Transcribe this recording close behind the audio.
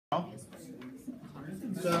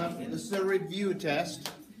So this is a review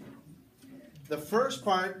test. The first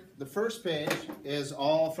part, the first page, is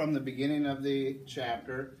all from the beginning of the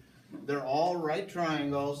chapter. They're all right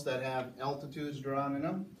triangles that have altitudes drawn in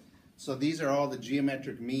them. So these are all the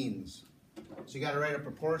geometric means. So you got to write a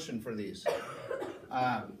proportion for these.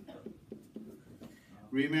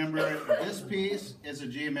 Remember, this piece is a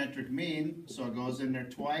geometric mean, so it goes in there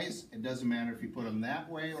twice. It doesn't matter if you put them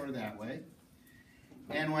that way or that way.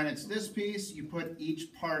 And when it's this piece, you put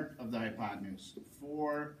each part of the hypotenuse,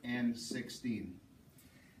 4 and 16.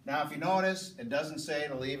 Now, if you notice, it doesn't say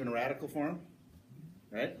to leave in radical form,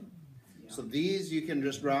 right? Yeah. So these you can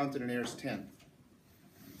just round to the nearest tenth.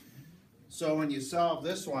 So when you solve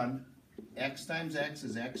this one, x times x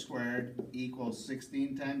is x squared equals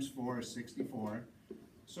 16 times 4 is 64.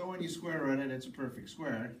 So when you square root it, it's a perfect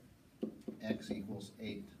square. X equals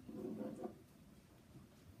 8.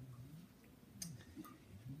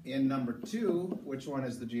 In number 2, which one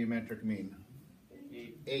is the geometric mean?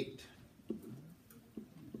 8.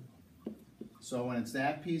 So when it's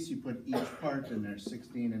that piece, you put each part in there,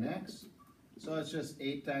 16 and x. So it's just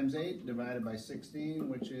 8 times 8 divided by 16,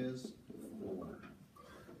 which is 4.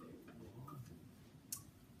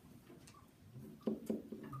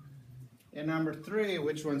 In number 3,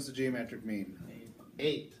 which one's the geometric mean?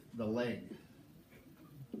 8, the leg.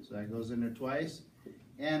 So that goes in there twice.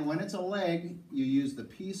 And when it's a leg, you use the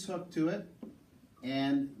piece hook to it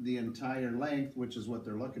and the entire length, which is what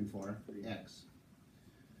they're looking for, x.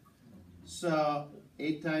 So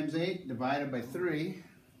 8 times 8 divided by 3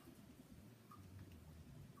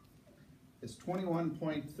 is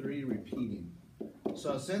 21.3 repeating.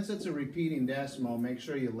 So since it's a repeating decimal, make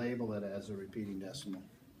sure you label it as a repeating decimal.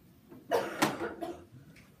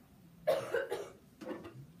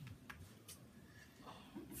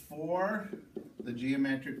 For the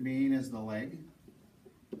geometric mean is the leg.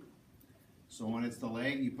 So when it's the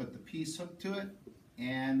leg, you put the piece hook to it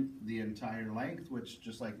and the entire length, which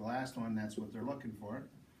just like the last one, that's what they're looking for.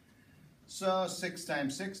 So 6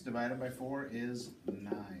 times 6 divided by 4 is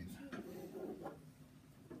 9.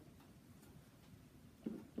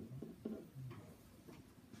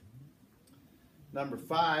 Number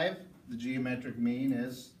 5, the geometric mean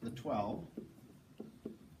is the 12.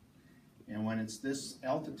 And when it's this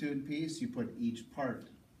altitude piece, you put each part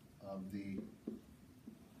of the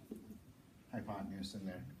hypotenuse in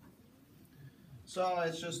there. So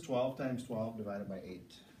it's just 12 times 12 divided by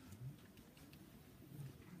 8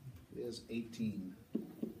 is 18.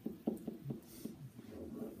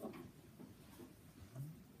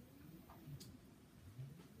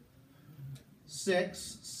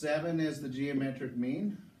 Seven is the geometric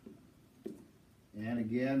mean. And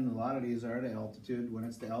again, a lot of these are the altitude. When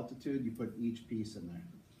it's the altitude, you put each piece in there.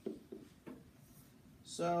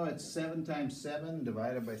 So it's 7 times 7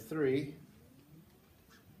 divided by 3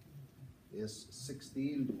 is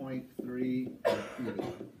 16.3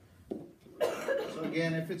 repeating. So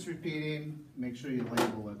again, if it's repeating, make sure you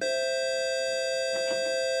label it.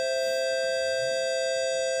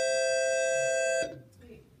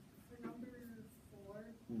 Wait, for number 4,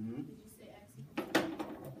 did you say x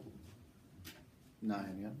equals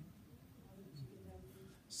 9, yeah.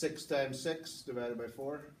 6 times 6 divided by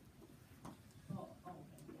 4.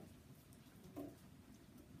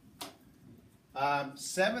 okay.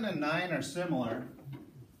 7 and 9 are similar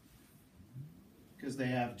because they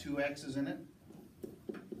have 2 x's in it.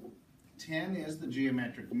 10 is the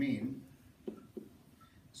geometric mean.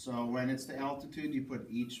 So when it's the altitude, you put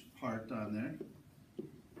each part on there.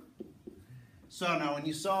 So now when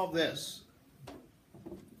you solve this,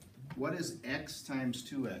 what is x times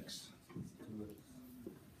 2x?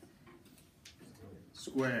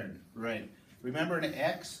 Squared, right. Remember, an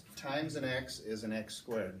x times an x is an x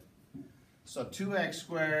squared. So 2x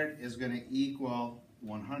squared is going to equal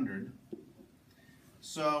 100.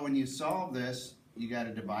 So when you solve this, you got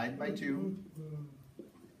to divide by 2.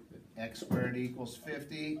 X squared equals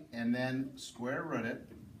 50, and then square root it.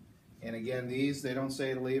 And again, these, they don't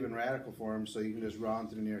say to leave in radical form, so you can just round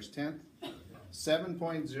to the nearest tenth.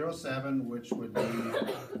 7.07, which would be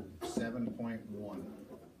 7.1.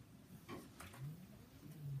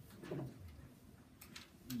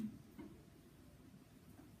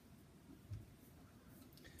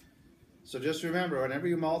 So just remember, whenever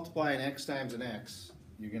you multiply an x times an x,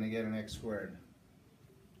 you're going to get an x squared.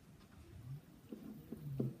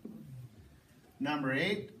 Number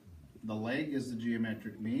 8, the leg is the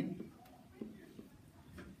geometric mean.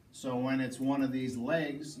 So when it's one of these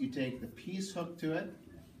legs, you take the piece hook to it,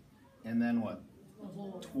 and then what?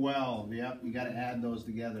 12. Yep, you got to add those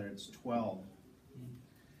together. It's 12.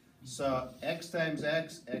 So x times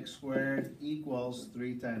x, x squared equals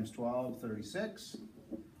 3 times 12, 36.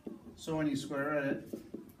 So when you square root it,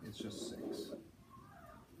 it's just 6.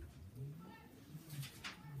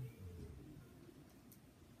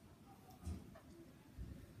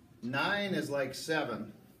 Nine is like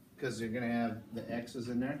 7, because you're going to have the x's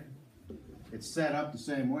in there. It's set up the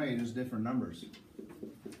same way, just different numbers.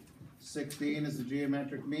 16 is the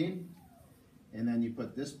geometric mean, and then you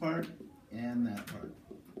put this part and that part.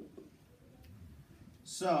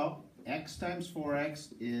 So, x times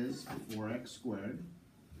 4x is 4x squared.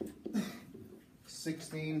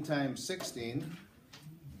 16 times 16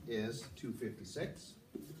 is 256.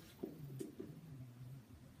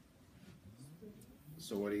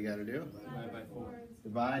 So what do you got to do? Divide by 4.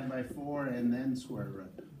 Divide by 4 and then square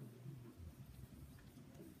root.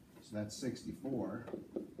 So that's 64.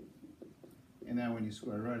 And then when you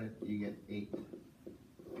square root it, you get 8.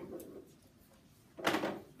 I have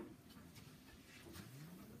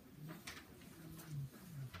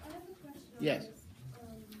a question on Yes. this.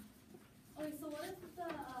 Okay, so what if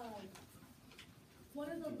one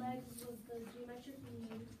of the legs was the geometric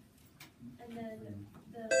mean, and then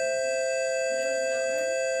the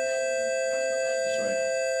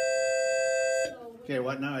Okay,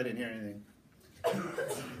 what now? I didn't hear anything.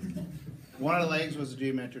 One of the legs was the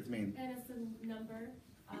geometric mean. and it's a number,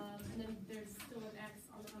 and then there's still an x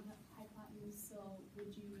on the hypotenuse, so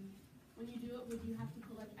would you, when you do it, would you have to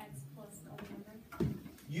put like x plus the other number?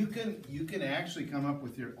 You can actually come up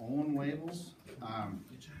with your own labels.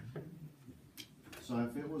 So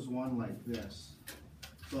if it was one like this,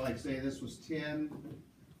 so like say this was 10,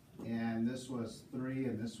 and this was 3,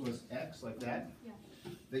 and this was x, like that. Yeah.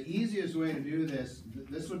 The easiest way to do this,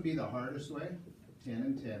 this would be the hardest way, 10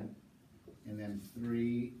 and 10, and then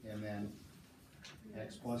 3, and then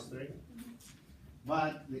x plus 3.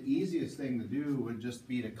 But the easiest thing to do would just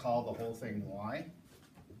be to call the whole thing y.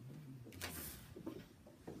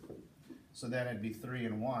 So then it'd be 3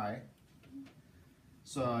 and y.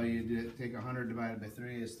 So you take 100 divided by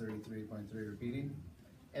 3 is 33.3 repeating.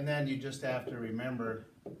 And then you just have to remember,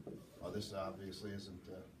 well, this obviously isn't,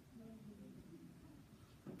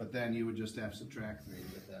 but then you would just have to subtract 3 to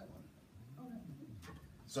get that one. Okay.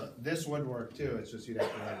 So this would work too, it's just you'd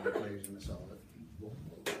have to write an equation to solve it.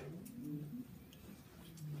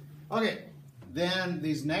 Okay, then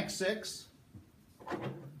these next 6,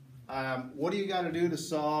 what do you got to do to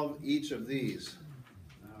solve each of these?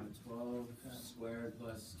 12 squared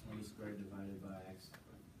plus 20 squared divided by x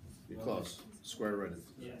squared. You're close, square rooted.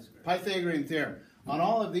 Yeah. Pythagorean theorem. On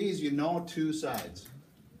all of these, you know 2 sides.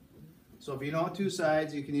 So if you know 2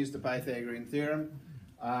 sides, you can use the Pythagorean theorem.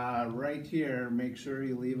 Right here, make sure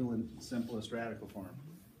you leave it in simplest radical form.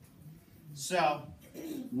 So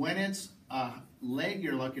when it's a leg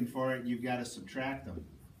you're looking for, you've got to subtract them.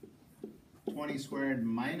 20 squared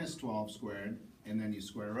minus 12 squared, and then you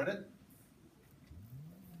square root it.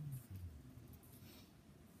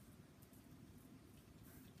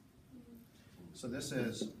 So this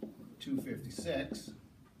is 256,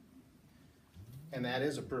 and that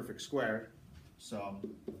is a perfect square, so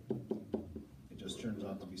it just turns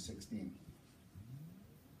out to be 16.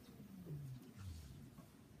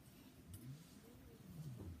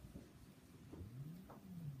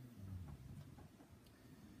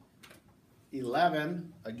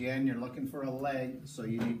 (11), again, you're looking for a leg, so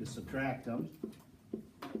you need to subtract them.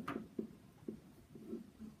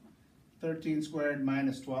 13 squared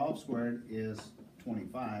minus 12 squared is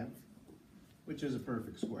 25, which is a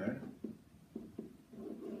perfect square.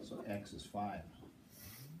 So x is 5.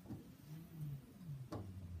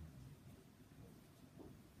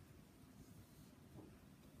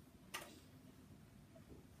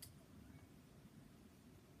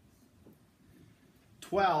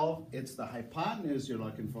 (12), it's the hypotenuse you're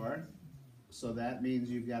looking for, so that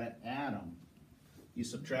means you've got to add them. You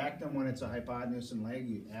subtract them when it's a hypotenuse and leg,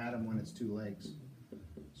 you add them when it's 2 legs.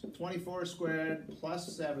 So 24 squared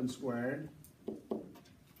plus 7 squared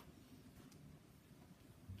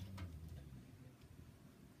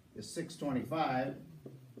is 625.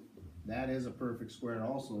 That is a perfect square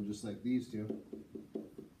also, just like these two.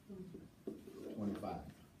 25.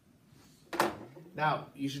 Now,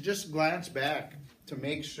 you should just glance back to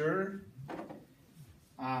make sure.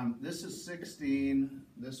 This is 16,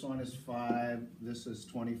 this one is 5, this is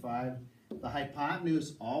 25. The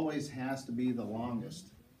hypotenuse always has to be the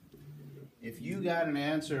longest. If you got an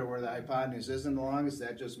answer where the hypotenuse isn't the longest,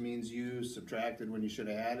 that just means you subtracted when you should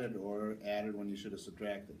have added or added when you should have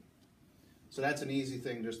subtracted. So that's an easy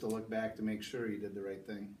thing just to look back to make sure you did the right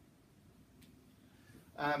thing.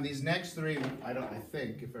 These next 3, I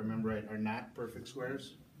think, if I remember right, are not perfect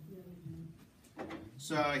squares.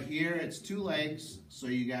 So here it's 2 legs, so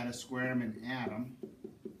you got to square them and add them.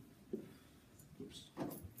 Oops.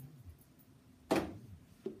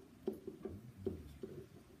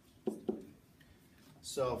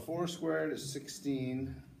 So 4 squared is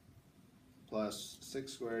 16, plus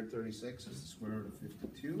 6 squared, 36, is the square root of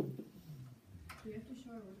 52. Do we have to show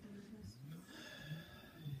our working test?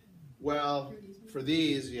 Well, for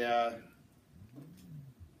these, yeah,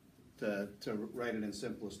 to write it in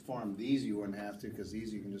simplest form, these you wouldn't have to, because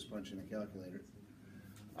these you can just punch in a calculator.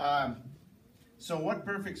 So what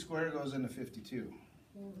perfect square goes into 52?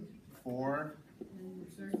 4,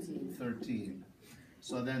 13.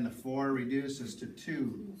 So then the 4 reduces to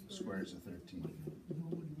 2 squares of 13.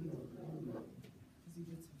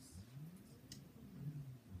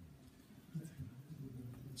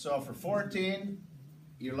 So for 14,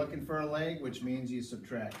 you're looking for a leg, which means you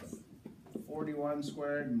subtract them. 41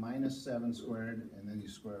 squared minus 7 squared, and then you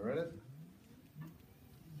square root it.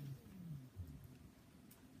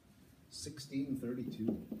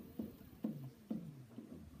 1632.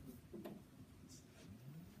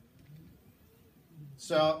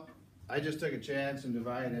 So I just took a chance and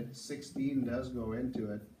divided. 16 does go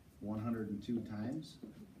into it 102 times,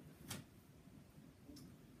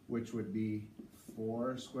 which would be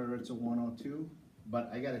 4 square roots of 102. But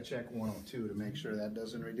I got to check 102 to make sure that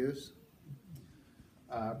doesn't reduce.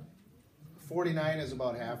 49 is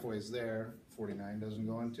about halfway there. 49 doesn't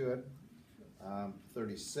go into it.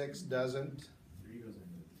 36 doesn't. 3 goes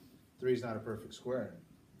into it. 3 is not a perfect square.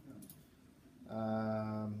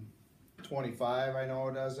 25 I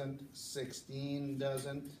know doesn't. 16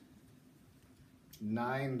 doesn't.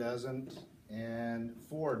 9 doesn't. And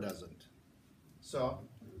 4 doesn't. So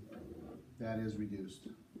that is reduced.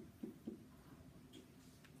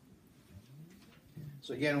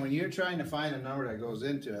 So again, when you're trying to find a number that goes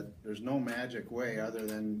into it, there's no magic way other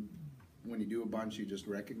than when you do a bunch you just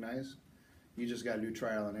recognize. You just got to do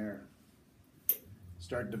trial and error.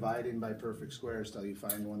 Start dividing by perfect squares till you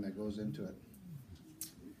find one that goes into it.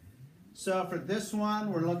 So for this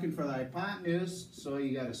one, we're looking for the hypotenuse, so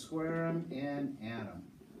you got to square them and add them,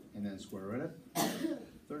 and then square root it.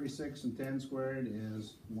 36 and 10 squared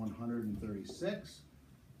is 136.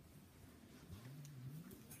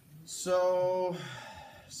 So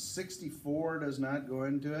 64 does not go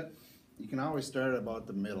into it. You can always start about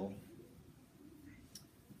the middle.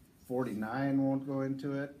 49 won't go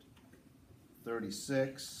into it.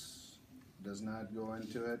 36 does not go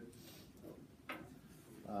into it.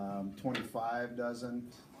 25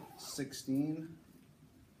 doesn't. 16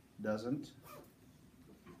 doesn't.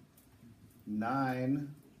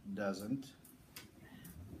 9 doesn't.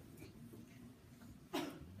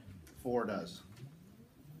 4 does.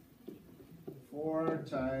 4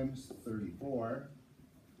 times 34,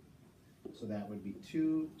 so that would be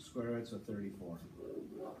 2 square roots of 34.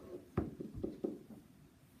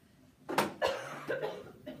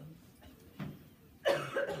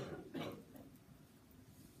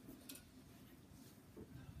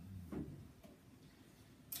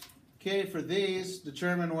 Okay, for these,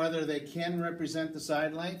 determine whether they can represent the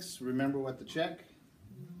side lengths. Remember what to check.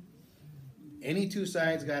 Any 2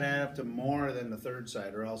 sides got to add up to more than the third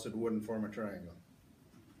side, or else it wouldn't form a triangle.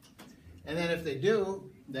 And then if they do,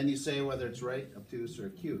 then you say whether it's right, obtuse, or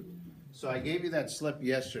acute. So I gave you that slip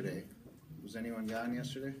yesterday. Was anyone gone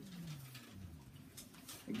yesterday?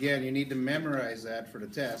 Again, you need to memorize that for the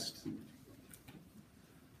test.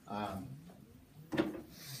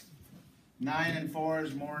 9 and 4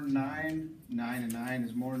 is more than 9. 9 and 9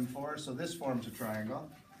 is more than 4. So this forms a triangle.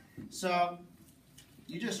 So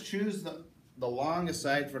you just choose the longest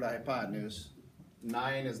side for the hypotenuse.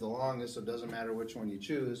 9 is the longest, so it doesn't matter which one you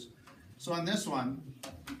choose. So on this one,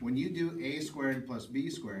 when you do a squared plus b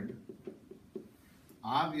squared,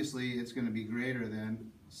 obviously it's going to be greater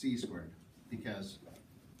than c squared, because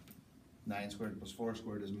 9 squared plus 4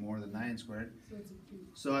 squared is more than 9 squared. So it's acute.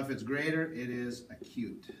 So if it's greater, it is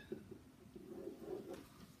acute.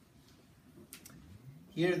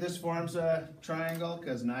 Here, this forms a triangle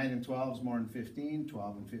because 9 and 12 is more than 15,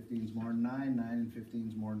 12 and 15 is more than 9, 9 and 15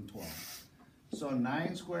 is more than 12. So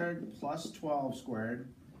 9 squared plus 12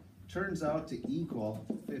 squared turns out to equal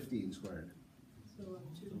 15 squared. So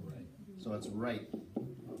up to. Right. So it's right.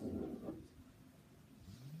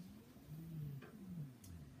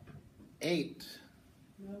 Eight.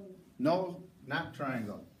 No. No, not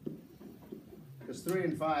triangle. Because 3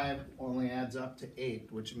 and 5 only adds up to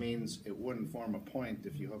 8, which means it wouldn't form a point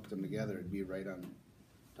if you hooked them together. It'd be right on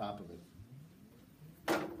top of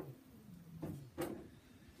it.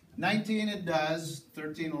 19 it does.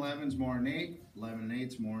 13 11 is more than 8. 11 and 8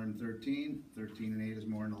 is more than 13. 13 and 8 is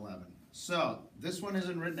more than 11. So this one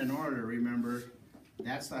isn't written in order, remember.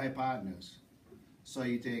 That's the hypotenuse. So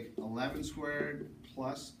you take 11 squared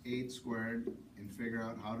plus 8 squared and figure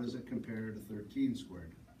out how does it compare to 13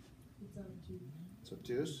 squared. It's obtuse. It's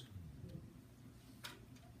obtuse.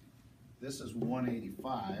 this is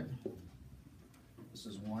 185, this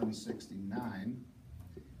is 169,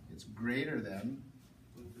 it's greater than,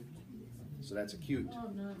 so that's acute.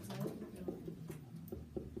 Oh, no,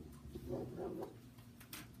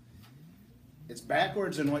 It's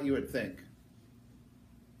backwards in what you would think.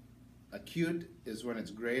 Acute is when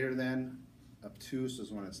it's greater than, obtuse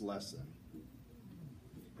is when it's less than.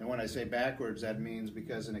 And when I say backwards, that means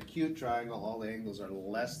because in acute triangle, all the angles are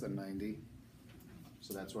less than 90.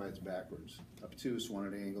 So that's why it's backwards. Obtuse, one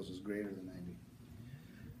of the angles is greater than 90.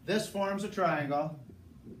 This forms a triangle.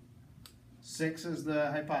 6 is the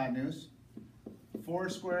hypotenuse. 4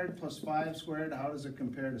 squared plus 5 squared, how does it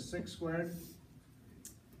compare to 6 squared?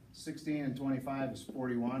 16 and 25 is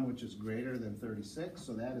 41, which is greater than 36,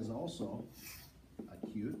 so that is also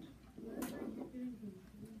acute.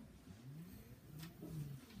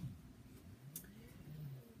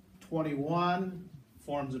 21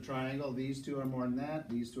 forms a triangle. These two are more than that,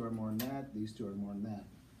 these two are more than that, these two are more than that.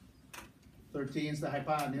 13 is the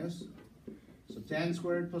hypotenuse. So 10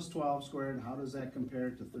 squared plus 12 squared, how does that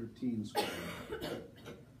compare to 13 squared?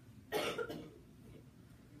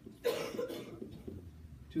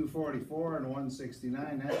 244 and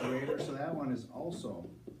 169, that's greater, so that one is also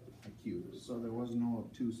acute. So there was no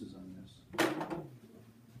obtuses on this.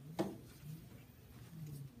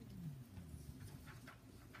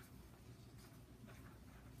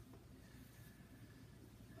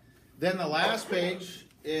 Then the last page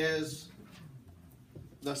is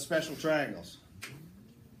the special triangles,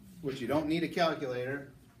 which you don't need a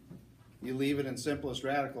calculator. You leave it in simplest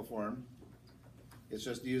radical form. It's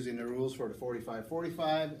just using the rules for the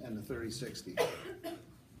 45-45 and the 30-60.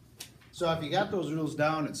 So if you got those rules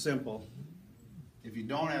down, it's simple. If you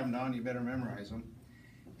don't have them down, you better memorize them.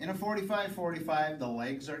 In a 45-45, the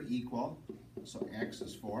legs are equal, so x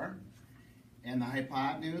is 4. And the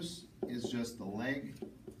hypotenuse is just the leg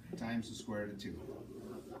times the square root of 2.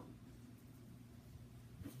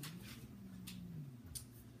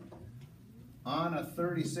 On a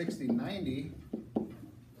 30-60-90,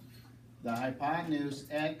 the hypotenuse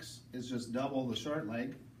x is just double the short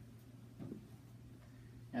leg,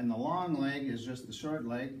 and the long leg is just the short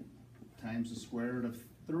leg times the square root of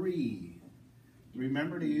 3.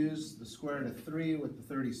 Remember to use the square root of 3 with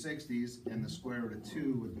the 30-60s and the square root of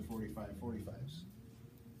 2 with the 45-45s.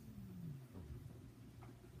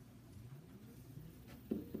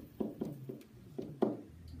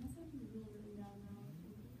 Unless I have the rule written down now.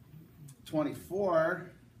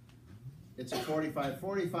 24, it's a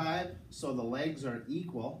 45-45, so the legs are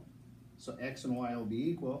equal, so x and y will be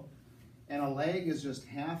equal, and a leg is just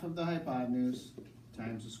half of the hypotenuse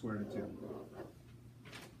times the square root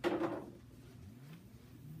of 2.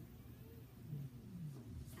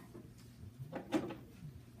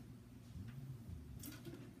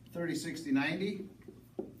 30-60-90.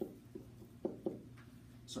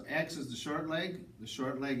 So x is the short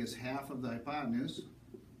leg is half of the hypotenuse,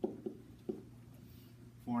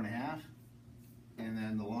 4.5, and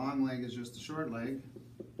then the long leg is just the short leg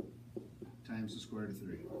times the square root of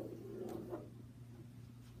 3.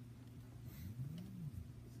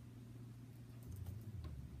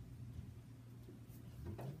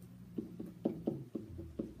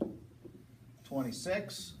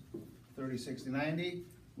 (26) 30-60-90.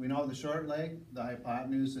 We know the short leg, the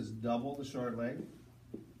hypotenuse is double the short leg,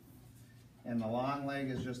 and the long leg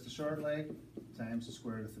is just the short leg times the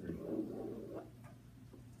square root of 3.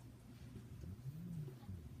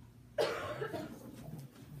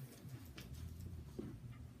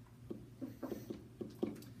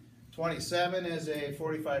 (27) is a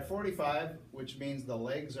 45-45, which means the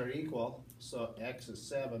legs are equal, so x is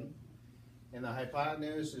 7, and the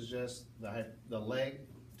hypotenuse is just the leg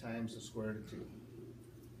times the square root of 2.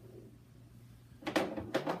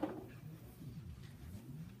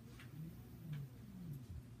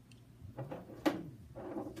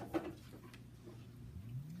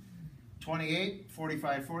 (28)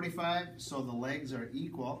 45-45, so the legs are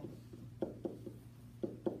equal,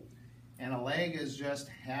 and a leg is just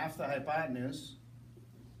half the hypotenuse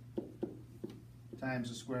times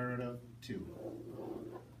the square root of 2.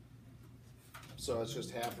 So it's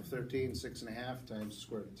just half of 13, 6.5 times the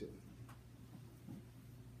square root of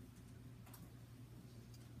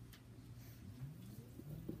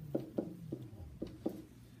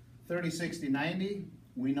 2. (30-60-90),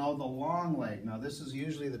 we know the long leg. Now this is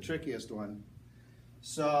usually the trickiest one.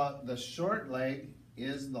 So the short leg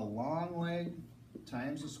is the long leg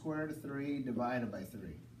times the square root of 3 divided by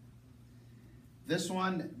 3. This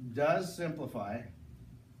one does simplify.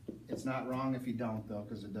 It's not wrong if you don't, though,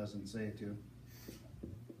 because it doesn't say to.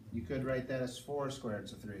 You could write that as 4 square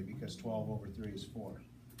roots of 3, because 12 over 3 is 4.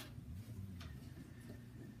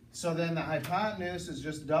 So then the hypotenuse is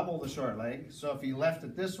just double the short leg. So if you left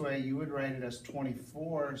it this way, you would write it as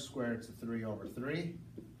 24 square roots of 3 over 3,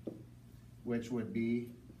 which would be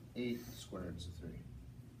 8 square roots of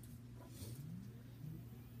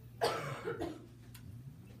 3.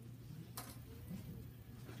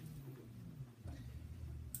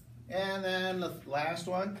 And then the last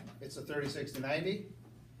one, it's a 30, 60, 90.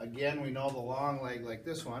 Again, we know the long leg like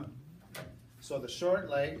this one. So the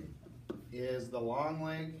short leg is the long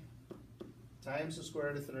leg times the square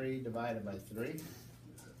root of 3 divided by 3.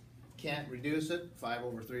 Can't reduce it. 5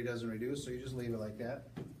 over 3 doesn't reduce, so you just leave it like that.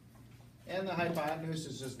 And the hypotenuse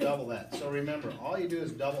is just double that. So remember, all you do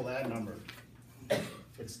is double that number.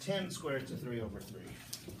 It's 10 square roots of 3 over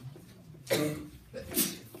 3.